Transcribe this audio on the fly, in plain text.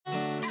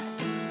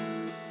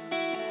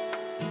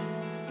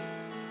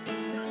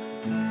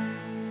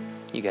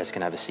You guys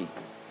can have a seat.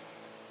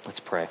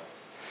 Let's pray.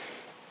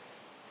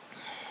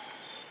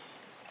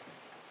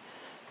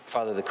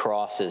 Father, the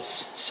cross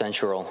is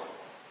central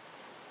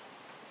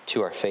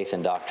to our faith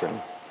and doctrine.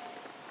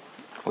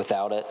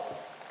 Without it,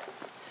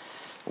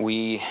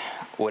 we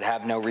would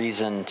have no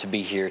reason to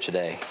be here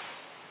today.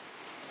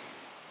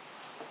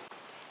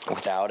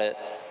 Without it,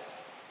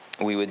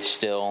 we would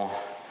still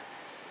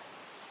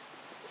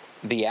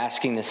be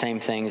asking the same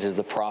things as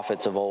the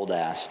prophets of old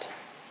asked.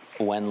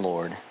 When,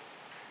 Lord,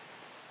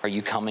 are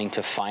you coming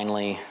to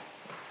finally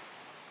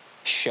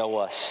show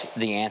us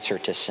the answer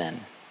to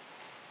sin?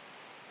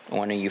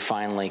 When are you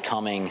finally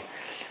coming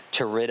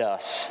to rid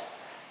us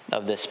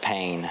of this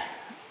pain?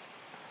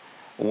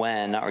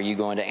 When are you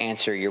going to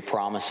answer your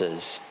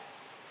promises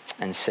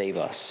and save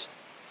us?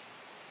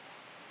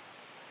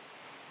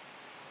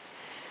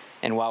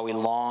 And while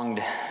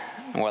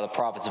the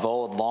prophets of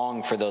old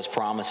longed for those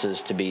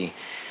promises to be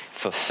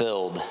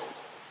fulfilled,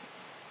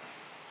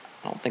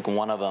 I don't think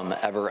one of them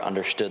ever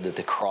understood that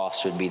the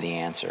cross would be the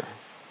answer.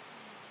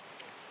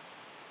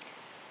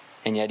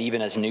 And yet,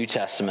 even as New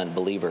Testament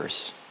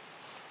believers,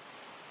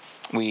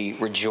 we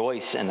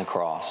rejoice in the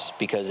cross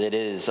because it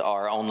is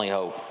our only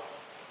hope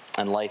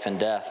in life and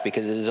death,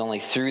 because it is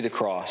only through the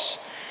cross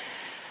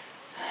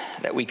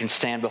that we can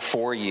stand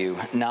before you,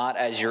 not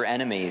as your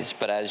enemies,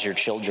 but as your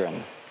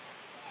children.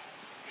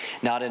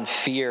 Not in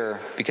fear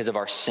because of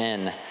our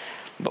sin,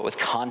 but with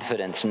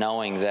confidence,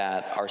 knowing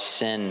that our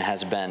sin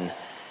has been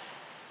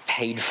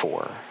paid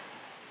for,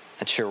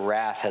 that your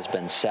wrath has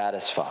been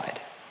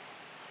satisfied,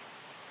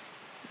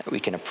 that we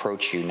can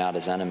approach you not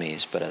as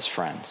enemies, but as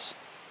friends.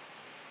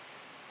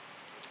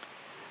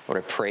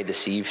 Lord, I pray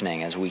this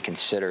evening as we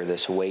consider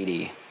this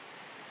weighty,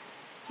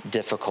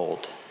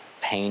 difficult,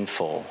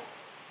 painful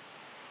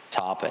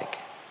topic,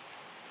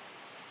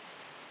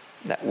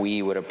 that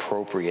we would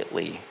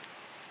appropriately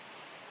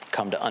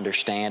come to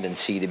understand and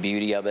see the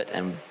beauty of it,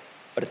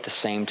 but at the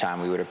same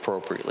time we would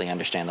appropriately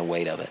understand the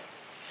weight of it.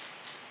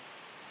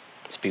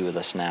 Let's be with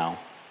us now.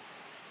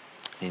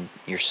 In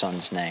your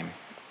Son's name,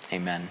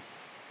 amen.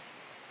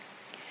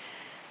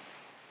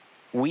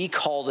 We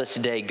call this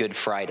day Good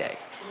Friday.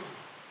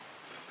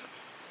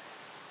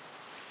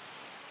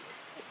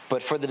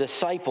 But for the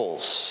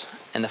disciples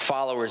and the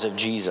followers of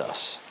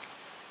Jesus,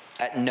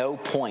 at no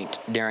point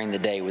during the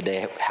day would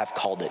they have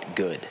called it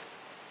good.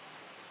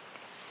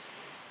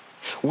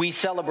 We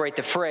celebrate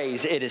the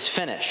phrase, "It is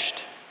finished."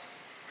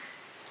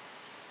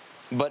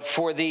 But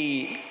for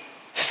the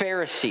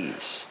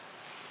Pharisees,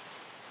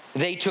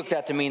 they took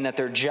that to mean that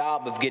their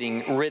job of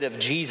getting rid of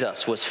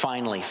Jesus was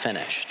finally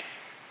finished.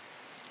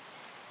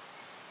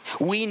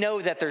 We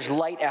know that there's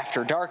light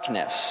after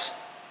darkness,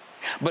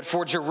 but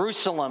for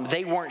Jerusalem,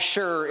 they weren't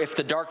sure if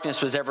the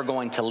darkness was ever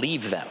going to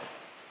leave them.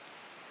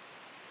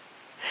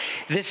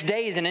 This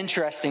day is an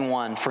interesting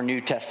one for New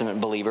Testament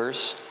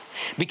believers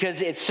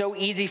because it's so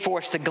easy for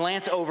us to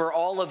glance over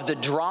all of the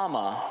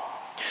drama,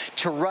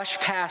 to rush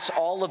past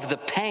all of the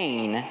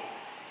pain,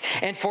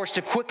 and for us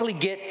to quickly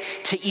get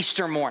to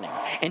Easter morning.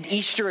 And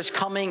Easter is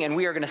coming, and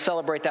we are going to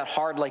celebrate that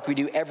hard like we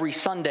do every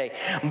Sunday.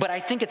 But I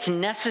think it's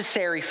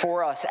necessary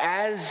for us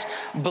as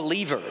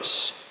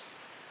believers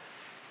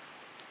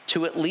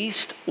to at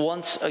least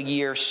once a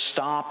year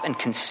stop and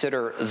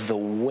consider the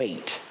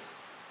weight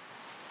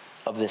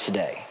of this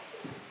day.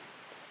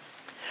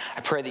 I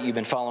pray that you've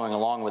been following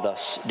along with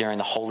us during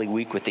the Holy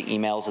Week with the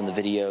emails and the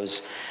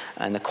videos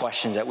and the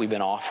questions that we've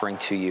been offering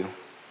to you.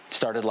 It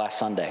started last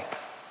Sunday.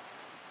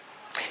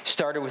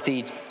 Started with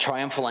the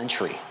triumphal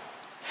entry,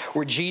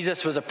 where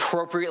Jesus was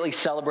appropriately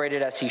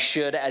celebrated as he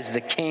should, as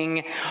the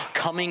king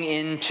coming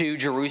into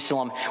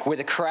Jerusalem, where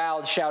the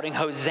crowd shouting,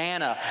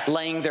 "Hosanna,"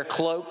 laying their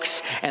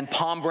cloaks and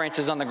palm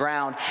branches on the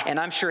ground. And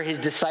I'm sure his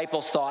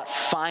disciples thought,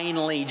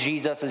 finally,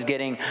 Jesus is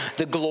getting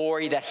the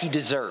glory that he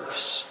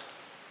deserves.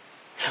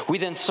 We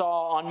then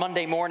saw on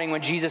Monday morning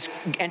when Jesus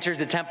enters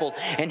the temple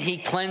and he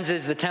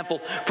cleanses the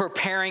temple,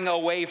 preparing a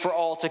way for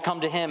all to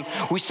come to him.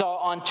 We saw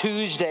on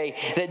Tuesday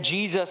that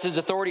Jesus'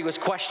 authority was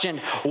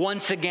questioned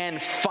once again,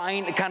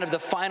 kind of the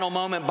final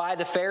moment by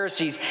the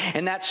Pharisees,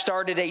 and that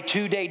started a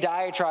 2-day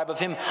diatribe of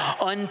him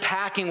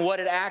unpacking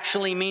what it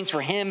actually means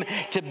for him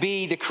to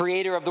be the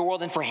creator of the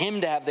world and for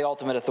him to have the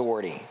ultimate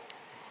authority.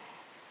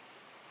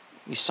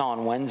 We saw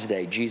on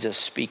Wednesday Jesus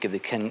speak of the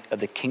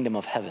kingdom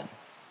of heaven,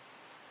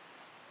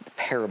 the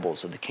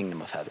parables of the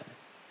kingdom of heaven,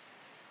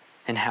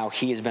 and how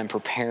he has been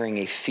preparing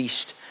a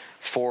feast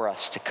for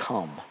us to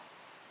come.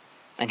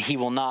 And he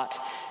will not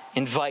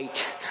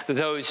invite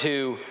those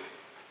who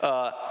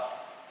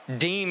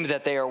deem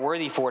that they are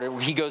worthy for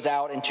it. He goes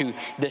out into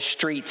the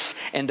streets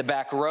and the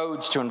back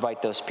roads to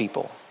invite those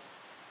people.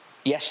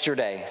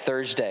 Yesterday,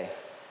 Thursday,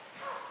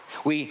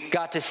 we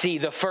got to see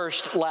the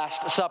first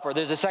Last Supper.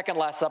 There's a second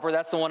Last Supper.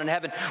 That's the one in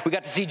heaven. We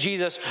got to see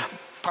Jesus,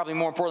 probably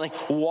more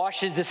importantly,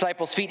 wash his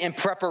disciples' feet in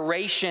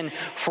preparation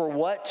for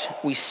what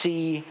we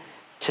see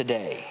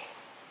today.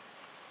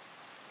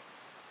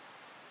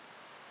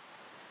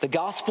 The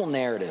gospel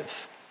narrative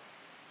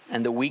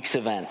and the week's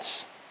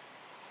events,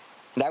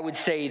 and I would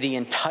say the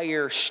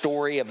entire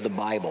story of the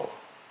Bible,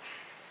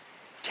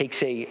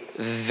 takes a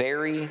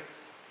very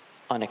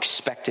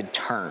unexpected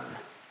turn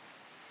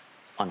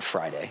on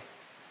Friday.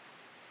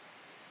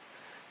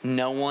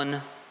 No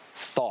one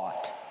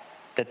thought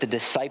that the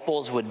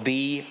disciples would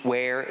be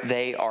where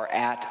they are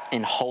at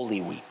in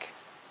Holy Week.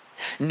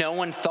 No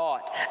one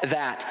thought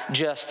that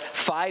just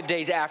 5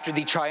 days after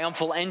the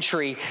triumphal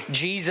entry,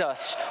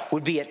 Jesus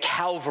would be at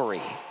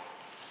Calvary.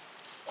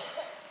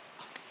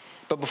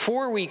 But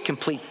before we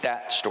complete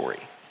that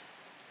story,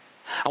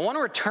 I want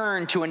to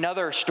return to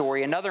another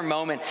story, another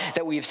moment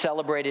that we've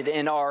celebrated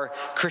in our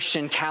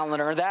Christian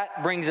calendar.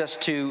 That brings us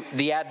to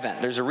the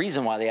Advent. There's a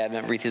reason why the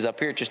Advent wreath is up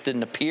here. It just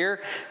didn't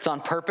appear. It's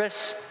on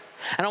purpose.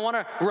 And I want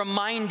to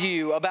remind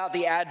you about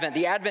the Advent.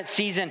 The Advent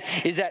season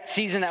is that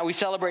season that we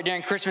celebrate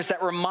during Christmas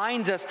that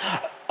reminds us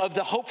of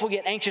the hopeful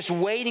yet anxious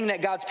waiting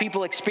that God's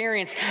people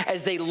experienced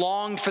as they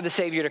longed for the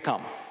Savior to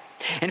come.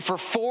 And for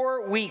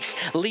 4 weeks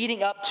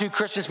leading up to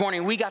Christmas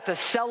morning, we got to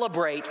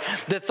celebrate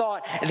the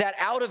thought that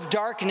out of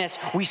darkness,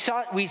 we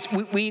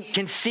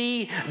can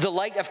see the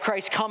light of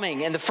Christ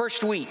coming. And the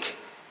first week,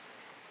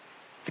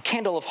 the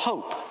candle of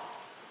hope.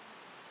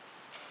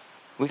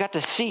 We got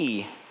to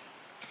see,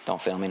 don't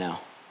fail me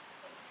now.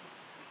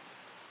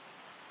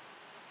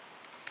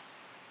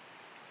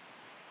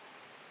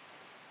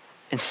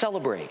 And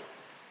celebrate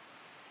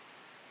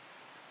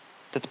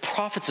that the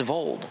prophets of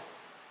old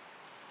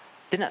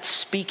did not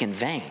speak in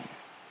vain.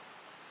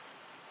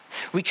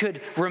 We could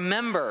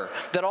remember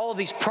that all of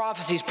these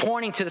prophecies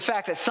pointing to the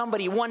fact that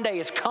somebody one day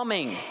is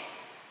coming,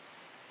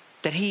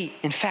 that he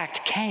in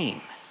fact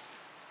came.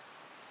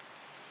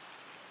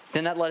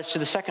 Then that led us to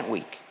the second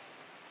week.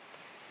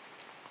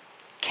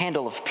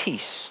 Candle of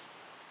peace.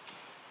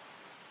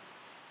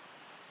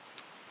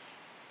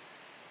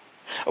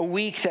 A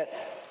week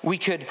that we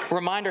could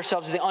remind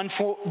ourselves of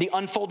the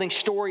unfolding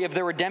story of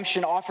the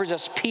redemption offers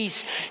us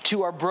peace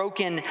to our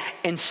broken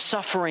and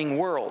suffering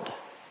world.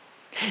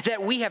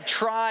 That we have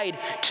tried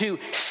to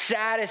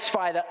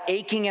satisfy the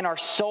aching in our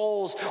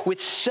souls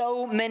with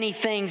so many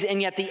things,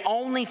 and yet the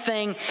only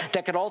thing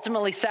that could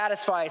ultimately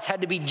satisfy us had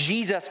to be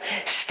Jesus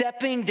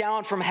stepping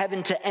down from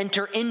heaven to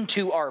enter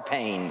into our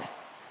pain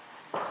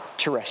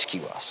to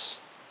rescue us.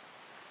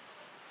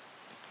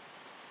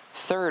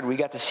 Third, we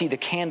got to see the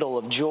candle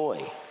of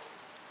joy.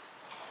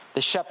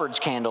 The shepherd's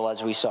candle,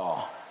 as we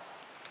saw.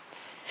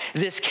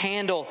 This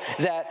candle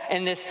that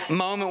in this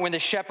moment when the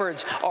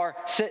shepherds are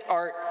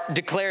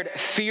declared,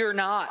 "Fear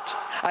not,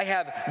 I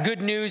have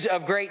good news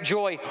of great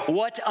joy.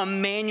 What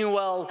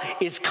Emmanuel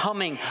is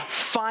coming."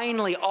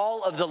 Finally,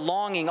 all of the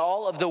longing,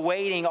 all of the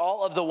waiting,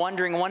 all of the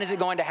wondering, when is it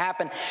going to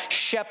happen?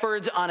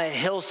 Shepherds on a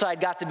hillside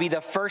got to be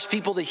the first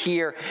people to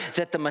hear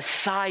that the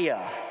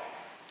Messiah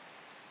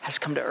has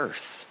come to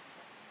earth.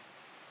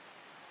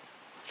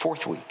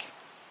 Fourth week.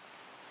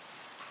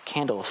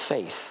 Candle of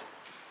faith.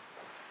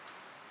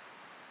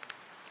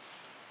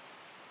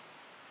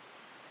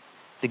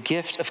 The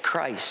gift of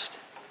Christ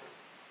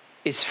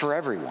is for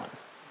everyone.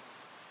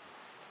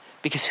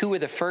 Because who were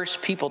the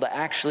first people to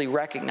actually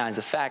recognize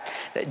the fact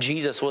that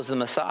Jesus was the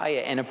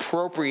Messiah and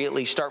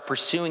appropriately start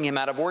pursuing him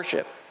out of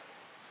worship?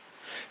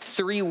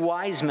 3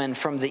 wise men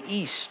from the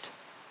east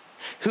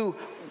who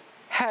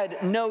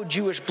had no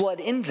Jewish blood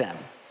in them,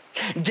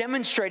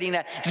 demonstrating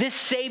that this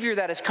Savior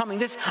that is coming,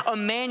 this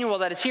Emmanuel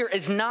that is here,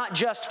 is not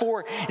just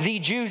for the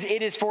Jews,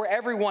 it is for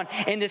everyone.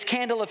 And this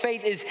candle of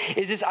faith is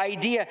this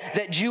idea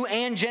that Jew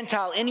and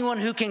Gentile, anyone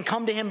who can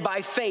come to him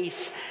by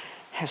faith,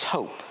 has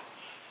hope.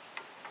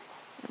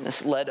 And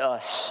this led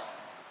us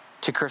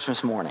to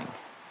Christmas morning,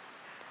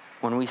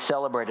 when we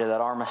celebrated that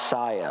our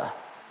Messiah,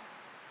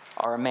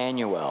 our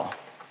Emmanuel,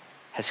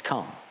 has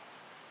come.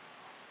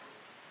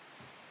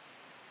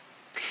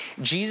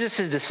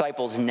 Jesus'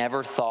 disciples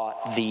never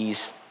thought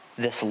this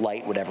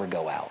light would ever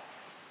go out.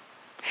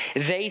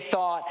 They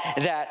thought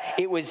that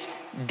it was,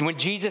 when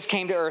Jesus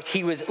came to earth,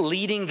 he was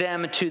leading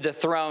them to the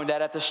throne,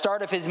 that at the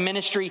start of his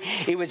ministry,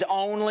 it was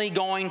only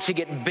going to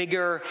get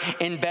bigger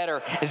and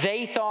better.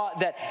 They thought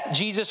that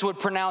Jesus would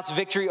pronounce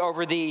victory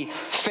over the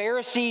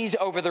Pharisees,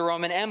 over the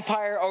Roman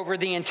Empire, over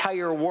the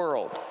entire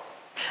world.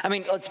 I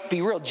mean, let's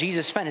be real.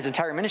 Jesus spent his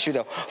entire ministry,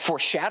 though,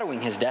 foreshadowing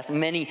his death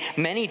many,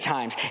 many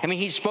times. I mean,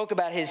 he spoke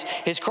about his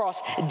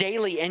cross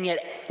daily, and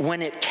yet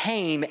when it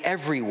came,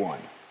 everyone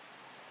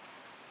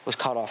was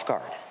caught off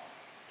guard.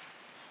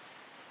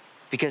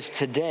 Because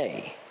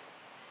today,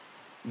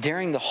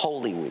 during the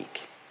Holy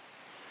Week,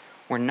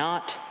 we're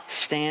not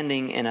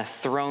standing in a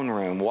throne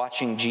room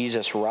watching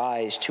Jesus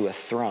rise to a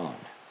throne.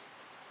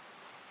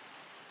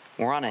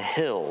 We're on a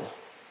hill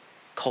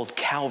called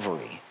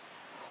Calvary,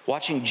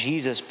 watching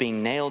Jesus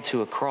being nailed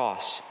to a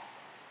cross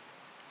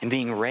and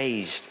being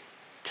raised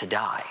to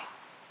die.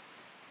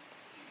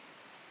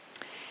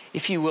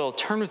 If you will,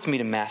 turn with me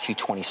to Matthew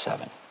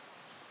 27.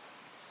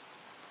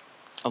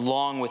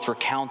 Along with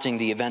recounting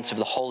the events of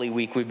the Holy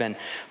Week, we've been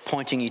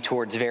pointing you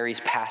towards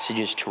various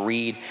passages to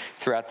read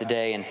throughout the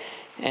day.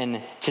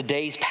 And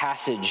today's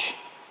passage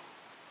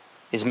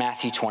is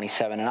Matthew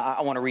 27, and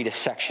I want to read a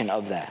section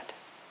of that.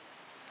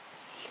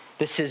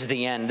 This is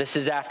the end. This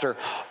is after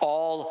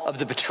all of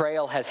the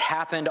betrayal has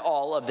happened,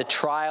 all of the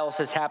trials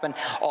has happened,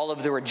 all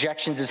of the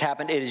rejections has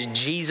happened. It is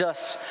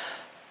Jesus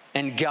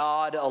and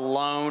God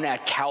alone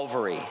at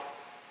Calvary.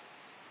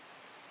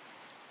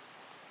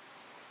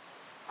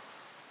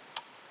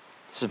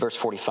 This is verse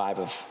 45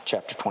 of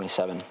chapter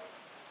 27.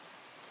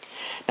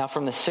 Now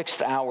from the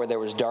 6th hour there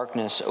was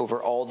darkness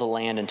over all the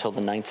land until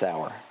the 9th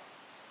hour.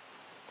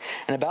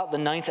 And about the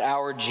 9th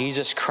hour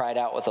Jesus cried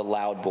out with a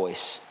loud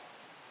voice,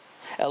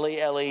 Eli,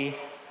 Eli,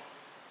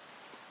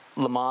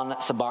 lama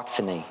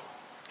sabachthani.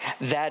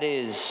 That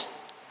is,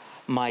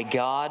 my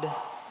God,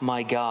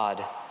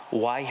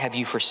 why have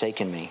you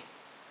forsaken me?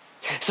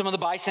 Some of the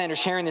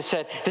bystanders hearing this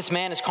said, this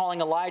man is calling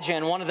Elijah,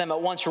 and one of them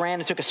at once ran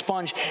and took a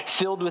sponge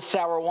filled with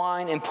sour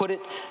wine and put it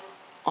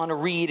on a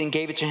reed and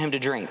gave it to him to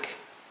drink.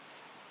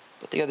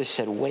 But the others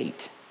said,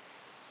 wait,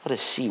 let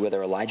us see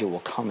whether Elijah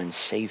will come and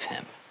save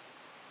him.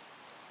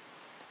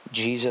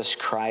 Jesus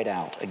cried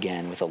out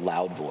again with a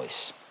loud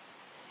voice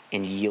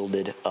and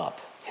yielded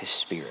up his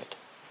spirit.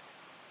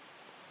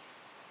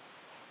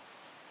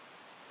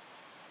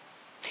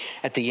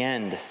 At the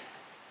end,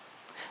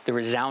 the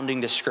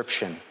resounding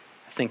description,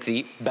 I think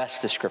the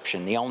best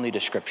description, the only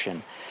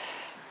description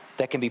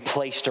that can be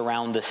placed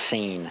around the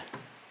scene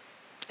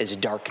is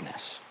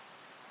darkness.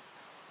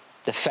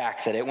 The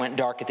fact that it went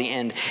dark at the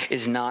end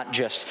is not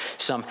just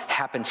some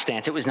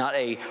happenstance. It was not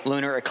a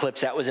lunar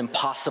eclipse. That was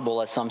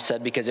impossible, as some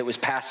said, because it was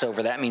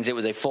Passover. That means it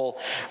was a full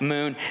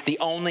moon. The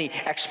only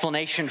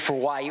explanation for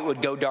why it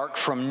would go dark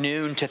from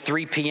noon to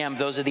 3 p.m.,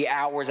 those are the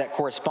hours that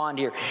correspond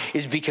here,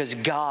 is because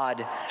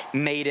God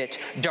made it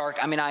dark.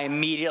 I mean, I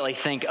immediately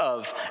think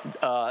of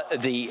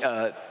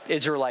the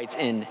Israelites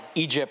in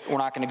Egypt. We're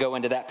not going to go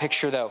into that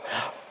picture, though.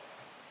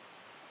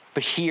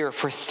 But here,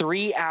 for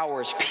 3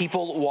 hours,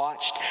 people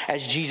watched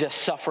as Jesus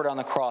suffered on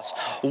the cross,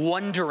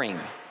 wondering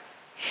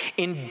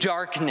in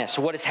darkness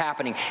what is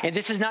happening. And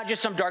this is not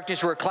just some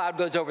darkness where a cloud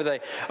goes over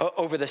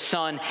the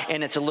sun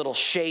and it's a little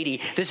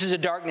shady. This is a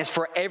darkness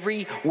for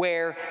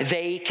everywhere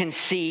they can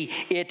see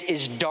it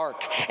is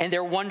dark. And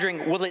they're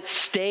wondering, will it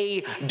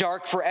stay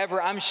dark forever?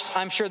 I'm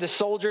sure the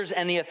soldiers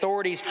and the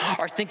authorities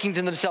are thinking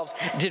to themselves,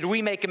 did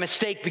we make a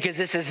mistake because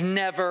this has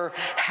never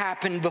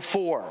happened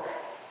before?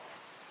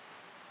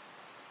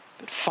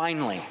 But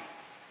finally,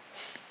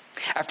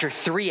 after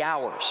 3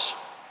 hours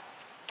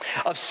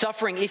of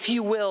suffering, if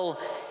you will,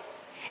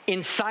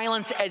 in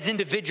silence as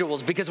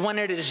individuals, because when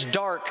it is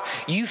dark,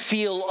 you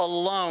feel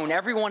alone.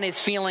 Everyone is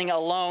feeling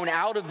alone.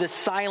 Out of the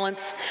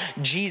silence,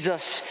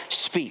 Jesus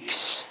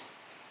speaks.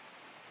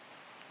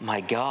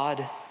 My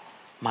God,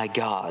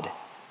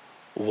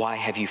 why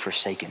have you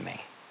forsaken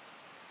me?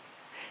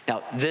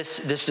 Now,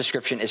 this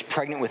description is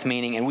pregnant with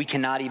meaning, and we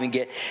cannot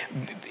even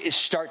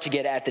start to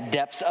get at the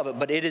depths of it,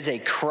 but it is a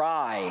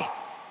cry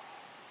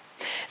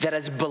that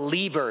as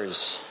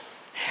believers,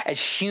 as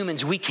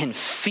humans, we can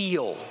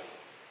feel.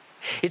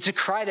 It's a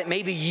cry that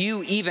maybe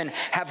you even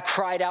have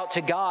cried out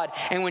to God.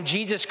 And when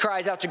Jesus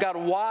cries out to God,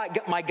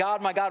 my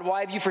God, why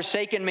have you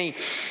forsaken me?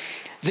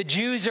 The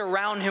Jews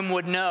around him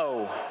would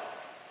know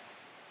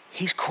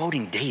he's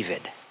quoting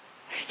David.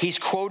 He's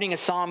quoting a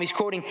psalm. He's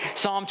quoting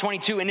Psalm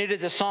 22, and it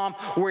is a psalm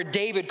where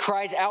David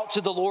cries out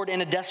to the Lord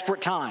in a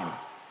desperate time.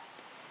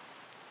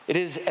 It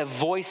is a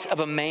voice of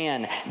a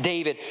man,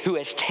 David, who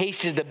has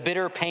tasted the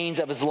bitter pains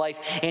of his life,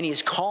 and he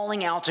is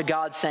calling out to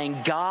God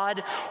saying, God,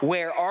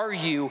 where are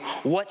you?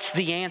 What's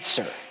the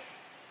answer?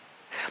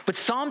 But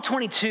Psalm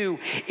 22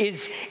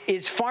 is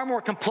far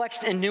more complex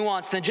and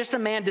nuanced than just a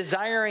man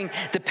desiring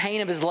the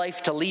pain of his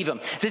life to leave him.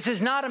 This is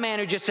not a man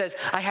who just says,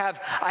 I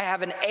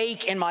have an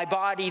ache in my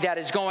body that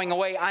is going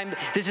away.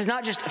 This is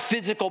not just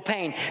physical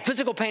pain.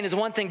 Physical pain is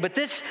one thing, but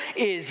this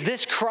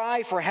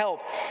cry for help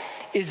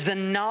is the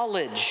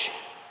knowledge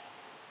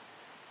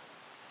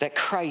that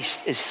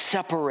Christ is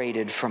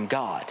separated from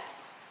God.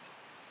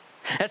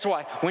 That's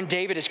why when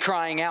David is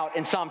crying out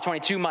in Psalm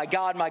 22, my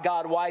God,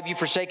 why have you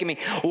forsaken me?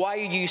 Why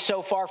are you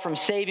so far from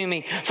saving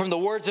me from the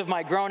words of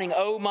my groaning?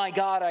 Oh my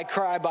God, I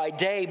cry by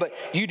day, but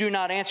you do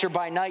not answer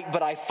by night,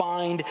 but I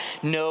find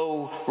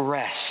no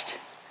rest.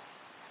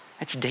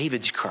 That's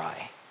David's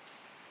cry.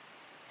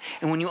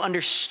 And when you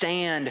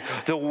understand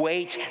the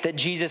weight that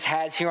Jesus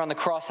has here on the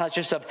cross, not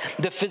just of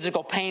the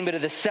physical pain, but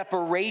of the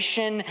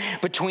separation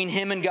between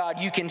him and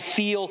God, you can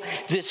feel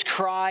this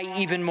cry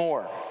even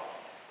more.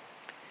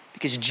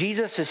 Because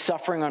Jesus is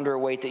suffering under a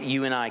weight that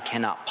you and I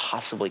cannot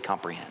possibly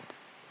comprehend.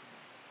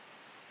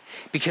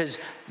 Because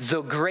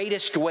the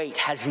greatest weight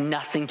has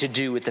nothing to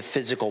do with the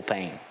physical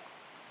pain.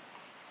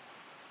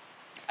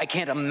 I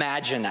can't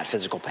imagine that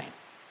physical pain.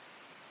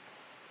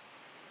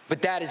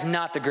 But that is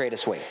not the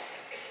greatest weight.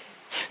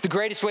 The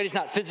greatest weight is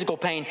not physical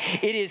pain.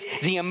 It is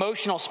the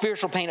emotional,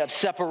 spiritual pain of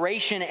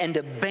separation and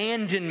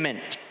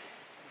abandonment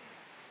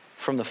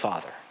from the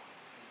Father.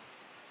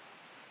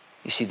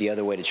 You see, the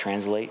other way to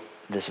translate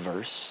this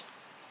verse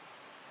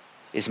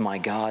is, my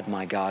God,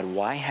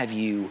 why have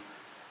you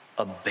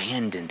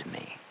abandoned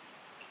me?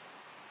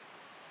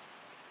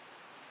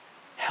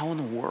 How in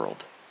the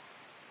world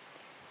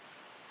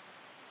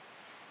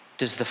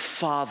does the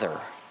Father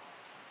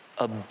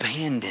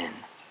abandon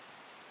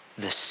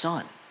the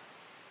Son?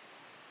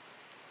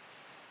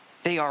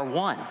 They are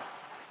one.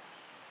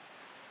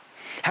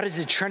 How does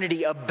the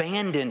Trinity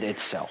abandon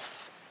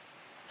itself?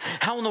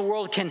 How in the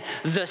world can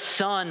the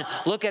Son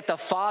look at the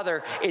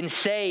Father and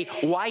say,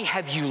 "Why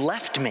have you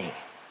left me?"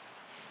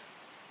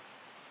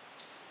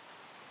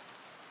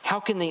 How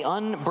can the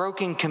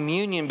unbroken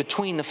communion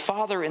between the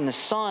Father and the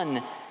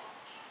Son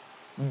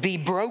be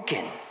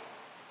broken?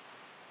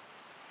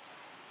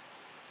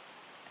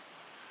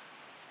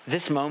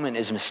 This moment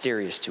is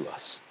mysterious to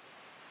us.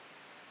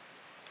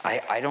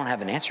 I don't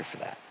have an answer for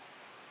that.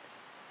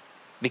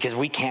 Because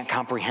we can't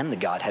comprehend the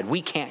Godhead.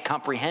 We can't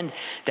comprehend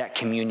that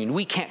communion.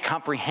 We can't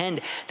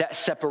comprehend that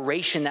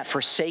separation, that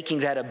forsaking,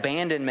 that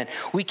abandonment.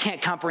 We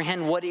can't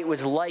comprehend what it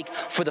was like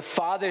for the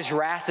Father's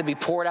wrath to be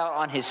poured out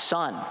on his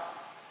Son,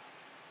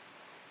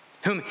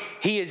 whom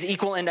he is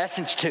equal in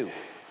essence to.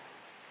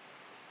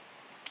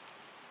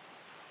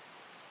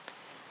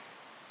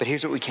 But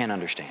here's what we can't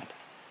understand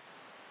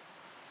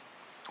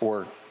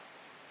or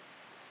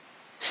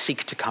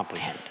seek to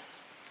comprehend.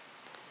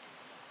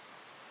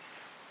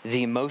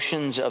 The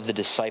emotions of the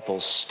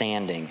disciples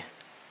standing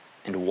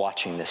and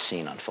watching this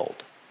scene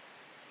unfold.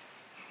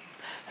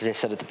 As I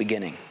said at the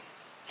beginning,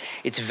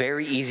 it's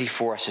very easy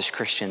for us as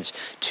Christians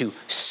to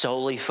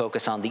solely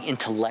focus on the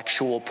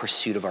intellectual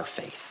pursuit of our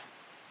faith.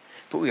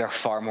 But we are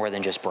far more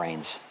than just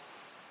brains.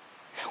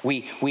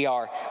 We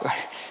are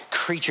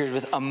creatures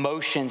with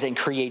emotions and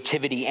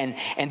creativity,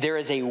 and there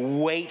is a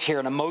weight here,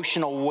 an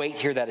emotional weight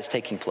here that is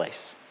taking place.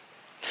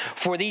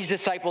 For these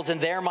disciples, in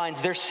their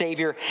minds, their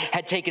Savior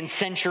had taken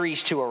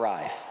centuries to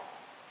arrive.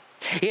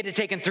 It had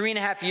taken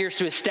 3.5 years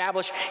to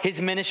establish his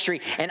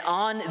ministry. And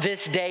on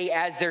this day,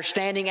 as they're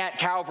standing at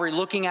Calvary,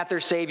 looking at their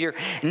Savior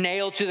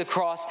nailed to the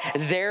cross,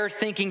 they're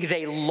thinking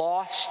they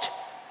lost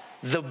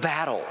the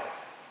battle.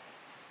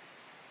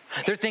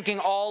 They're thinking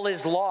all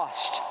is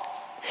lost.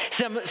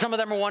 Some of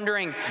them are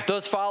wondering,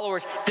 those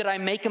followers, did I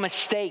make a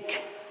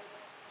mistake?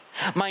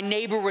 My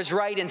neighbor was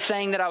right in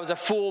saying that I was a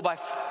fool by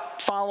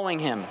following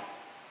him.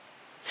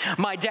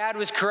 My dad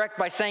was correct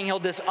by saying he'll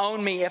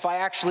disown me if I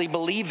actually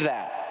believe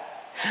that.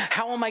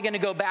 How am I going to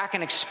go back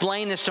and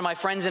explain this to my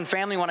friends and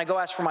family when I go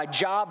ask for my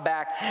job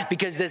back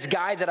because this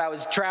guy that I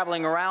was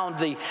traveling around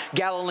the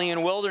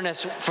Galilean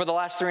wilderness for the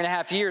last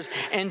 3.5 years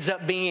ends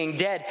up being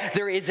dead?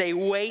 There is a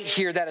weight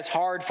here that is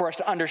hard for us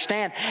to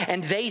understand.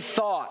 And they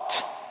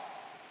thought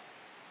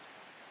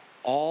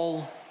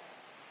all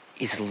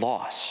is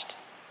lost.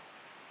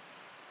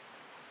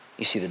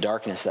 You see, the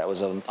darkness that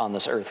was on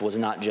this earth was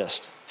not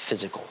just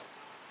physical.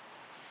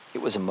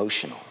 It was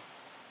emotional.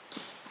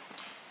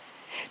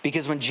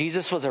 Because when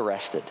Jesus was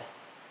arrested,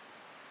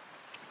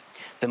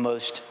 the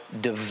most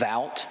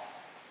devout,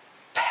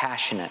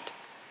 passionate,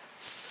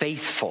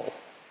 faithful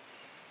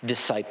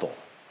disciple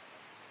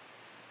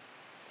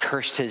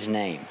cursed his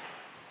name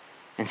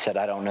and said,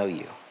 "I don't know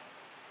you."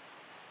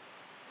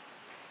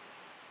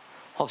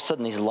 All of a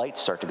sudden, these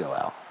lights start to go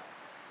out.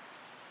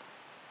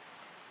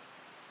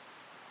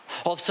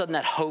 All of a sudden,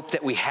 that hope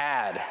that we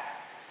had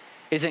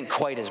isn't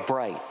quite as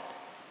bright.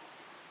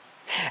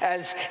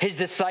 As his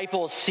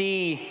disciples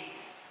see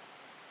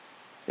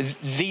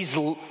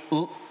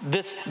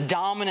this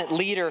dominant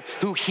leader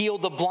who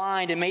healed the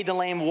blind and made the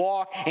lame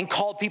walk and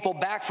called people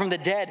back from the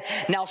dead,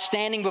 now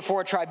standing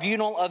before a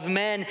tribunal of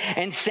men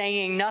and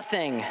saying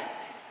nothing,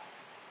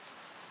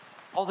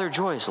 all their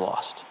joy is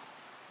lost.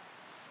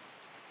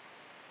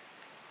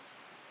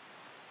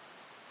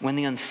 When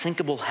the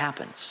unthinkable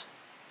happens,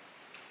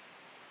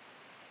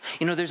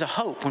 you know, there's a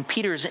hope. When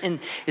Peter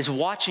is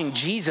watching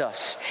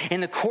Jesus in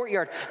the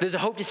courtyard, there's a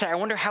hope to say, I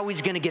wonder how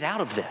he's going to get out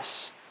of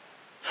this.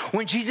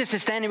 When Jesus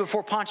is standing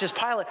before Pontius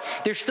Pilate,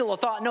 there's still a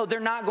thought, no, they're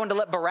not going to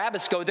let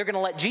Barabbas go. They're going to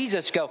let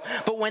Jesus go.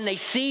 But when they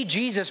see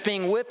Jesus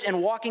being whipped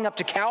and walking up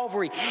to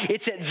Calvary,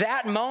 it's at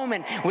that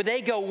moment where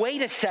they go,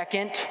 wait a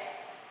second.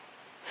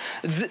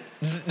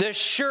 The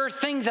sure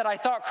thing that I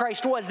thought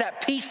Christ was,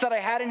 that peace that I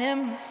had in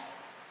him,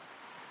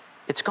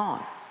 it's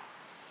gone.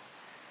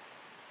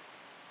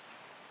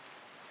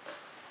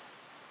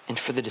 And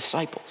for the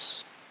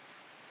disciples,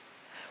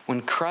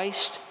 when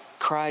Christ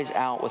cries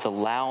out with a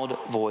loud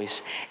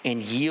voice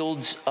and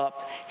yields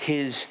up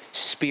his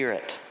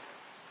spirit,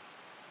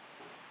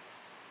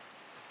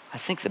 I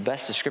think the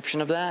best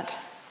description of that,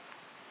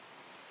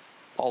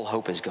 all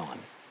hope is gone.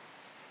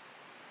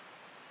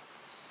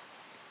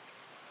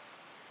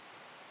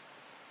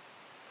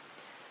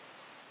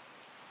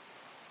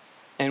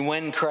 And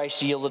when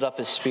Christ yielded up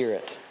his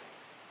spirit,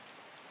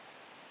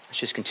 let's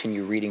just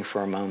continue reading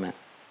for a moment.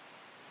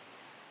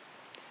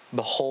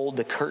 Behold,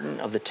 the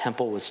curtain of the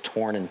temple was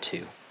torn in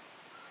two,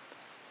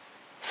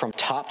 from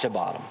top to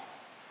bottom.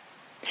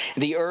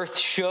 The earth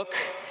shook,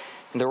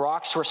 and the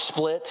rocks were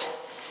split,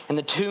 and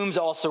the tombs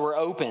also were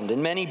opened,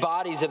 and many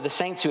bodies of the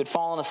saints who had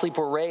fallen asleep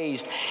were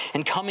raised.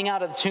 And coming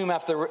out of the tomb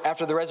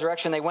after the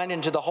resurrection, they went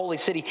into the holy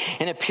city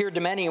and appeared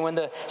to many. And when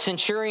the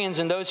centurions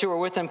and those who were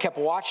with them kept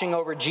watching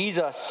over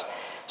Jesus,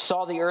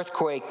 saw the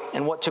earthquake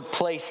and what took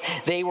place,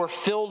 they were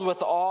filled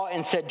with awe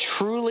and said,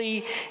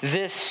 truly,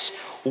 this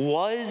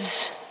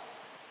was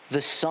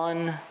the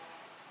Son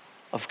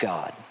of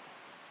God.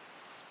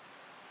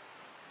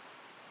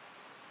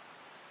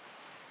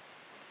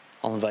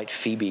 I'll invite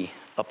Phoebe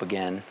up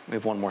again. We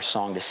have one more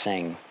song to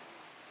sing.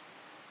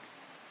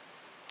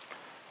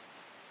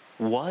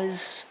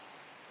 Was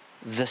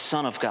the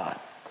Son of God.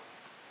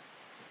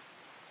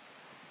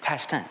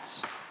 Past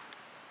tense.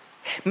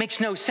 Makes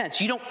no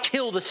sense. You don't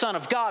kill the Son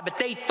of God, but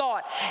they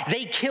thought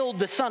they killed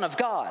the Son of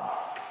God.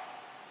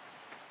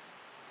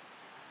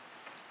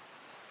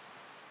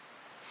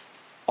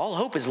 All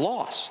hope is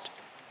lost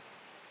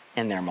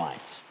in their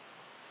minds.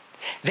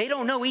 They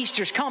don't know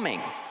Easter's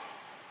coming.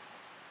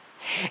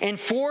 And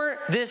for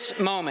this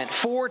moment,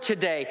 for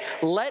today,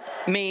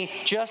 let me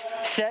just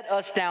set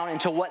us down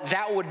into what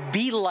that would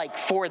be like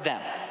for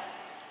them.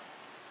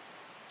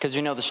 Because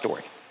we know the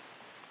story.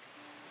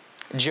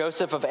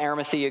 Joseph of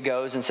Arimathea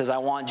goes and says, I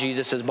want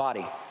Jesus'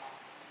 body.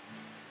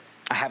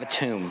 I have a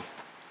tomb.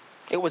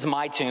 It was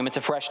my tomb. It's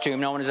a fresh tomb.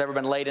 No one has ever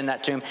been laid in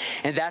that tomb.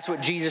 And that's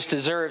what Jesus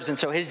deserves. And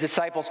so his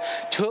disciples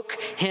took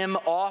him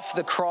off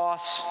the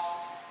cross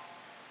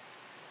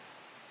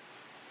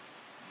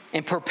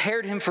and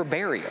prepared him for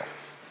burial.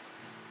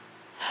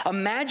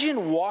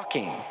 Imagine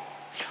walking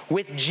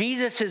with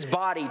Jesus'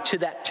 body to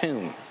that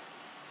tomb.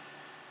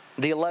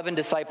 The 11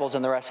 disciples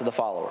and the rest of the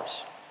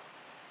followers.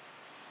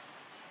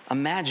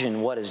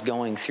 Imagine what is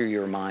going through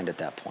your mind at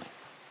that point.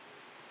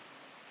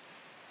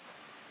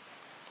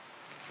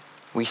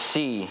 We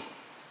see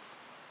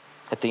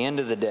at the end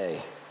of the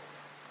day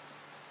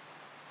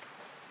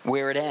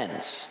where it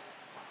ends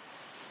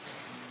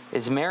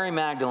is Mary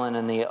Magdalene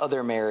and the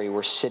other Mary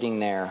were sitting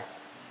there,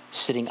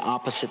 sitting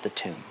opposite the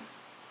tomb.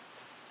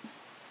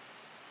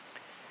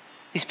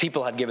 These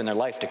people had given their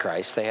life to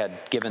Christ. They had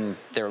given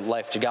their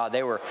life to God.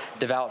 They were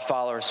devout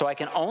followers. So I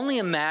can only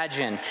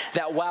imagine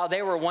that while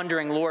they were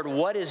wondering, Lord,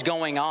 what is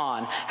going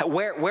on?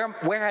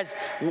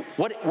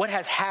 What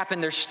has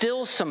happened? There's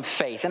still some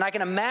faith. And I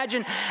can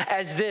imagine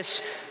as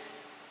this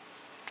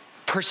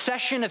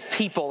procession of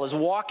people is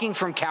walking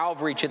from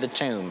Calvary to the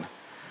tomb,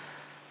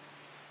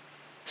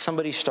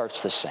 somebody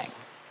starts to sing.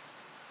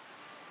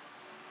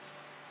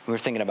 We were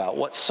thinking about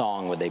what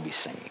song would they be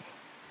singing?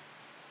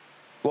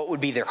 What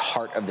would be their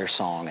heart of their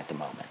song at the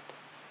moment?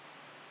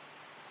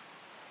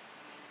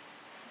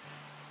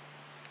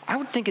 I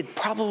would think it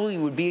probably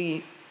would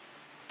be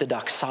the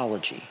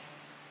doxology.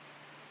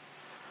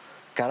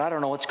 God, I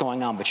don't know what's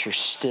going on, but you're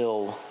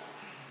still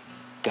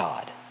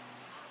God.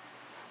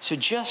 So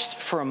just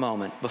for a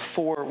moment,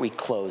 before we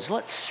close,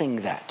 let's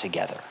sing that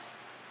together.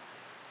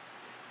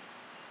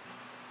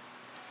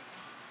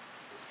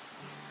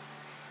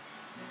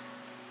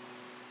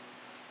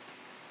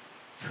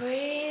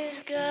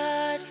 Praise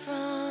God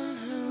from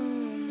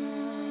whom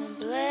all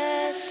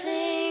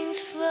blessings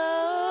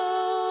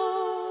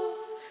flow.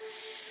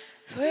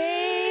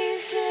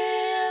 Praise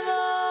Him,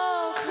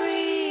 all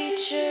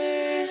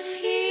creatures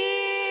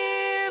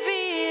here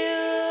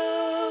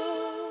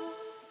below.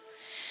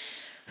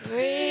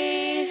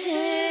 Praise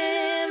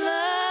Him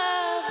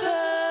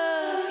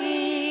above,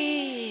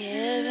 ye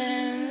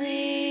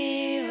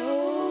heavenly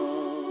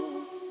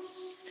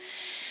hosts.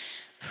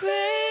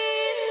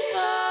 Praise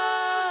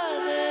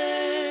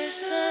Father,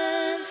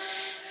 Son,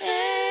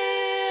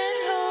 and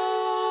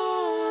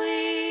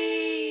Holy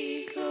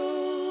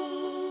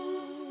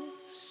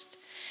Ghost.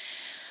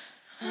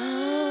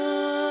 Amen.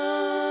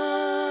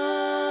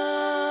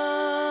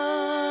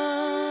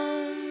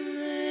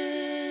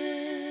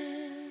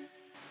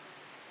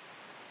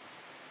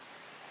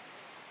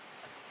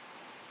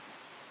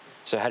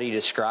 So how do you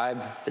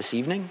describe this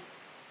evening?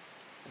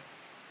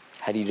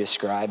 How do you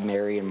describe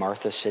Mary and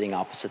Martha sitting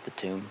opposite the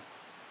tomb?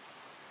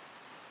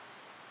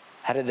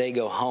 How did they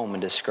go home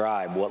and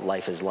describe what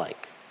life is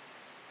like?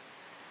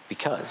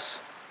 Because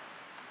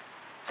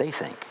they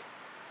think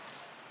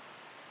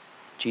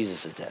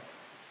Jesus is dead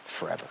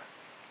forever.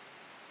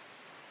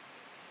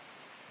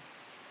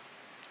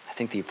 I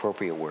think the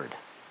appropriate word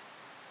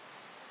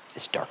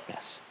is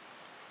darkness.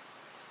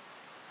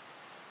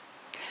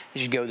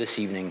 As you go this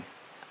evening,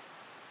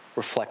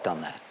 reflect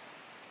on that.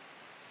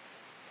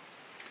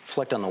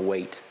 Reflect on the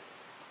weight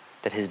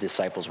that his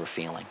disciples were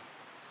feeling.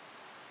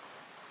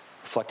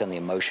 Reflect on the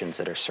emotions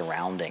that are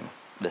surrounding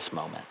this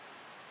moment.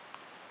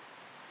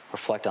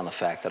 Reflect on the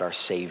fact that our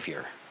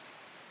Savior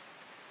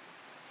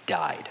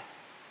died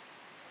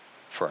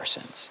for our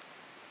sins.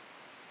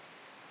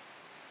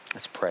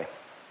 Let's pray,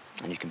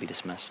 and you can be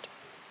dismissed.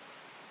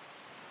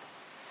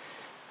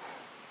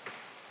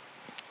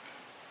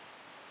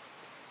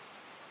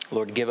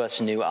 Lord, give us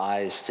new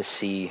eyes to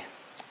see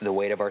the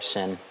weight of our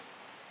sin.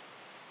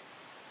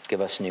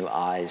 Give us new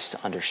eyes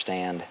to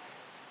understand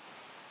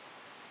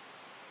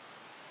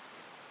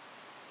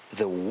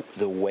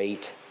the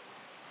weight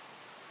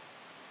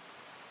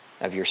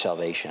of your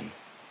salvation.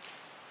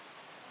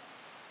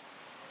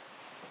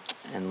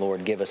 And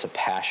Lord, give us a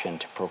passion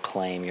to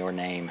proclaim your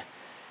name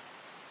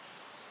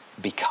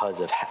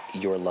because of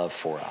your love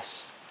for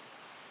us.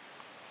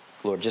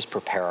 Lord, just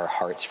prepare our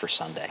hearts for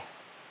Sunday.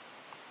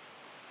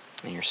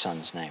 In your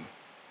Son's name,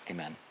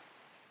 amen.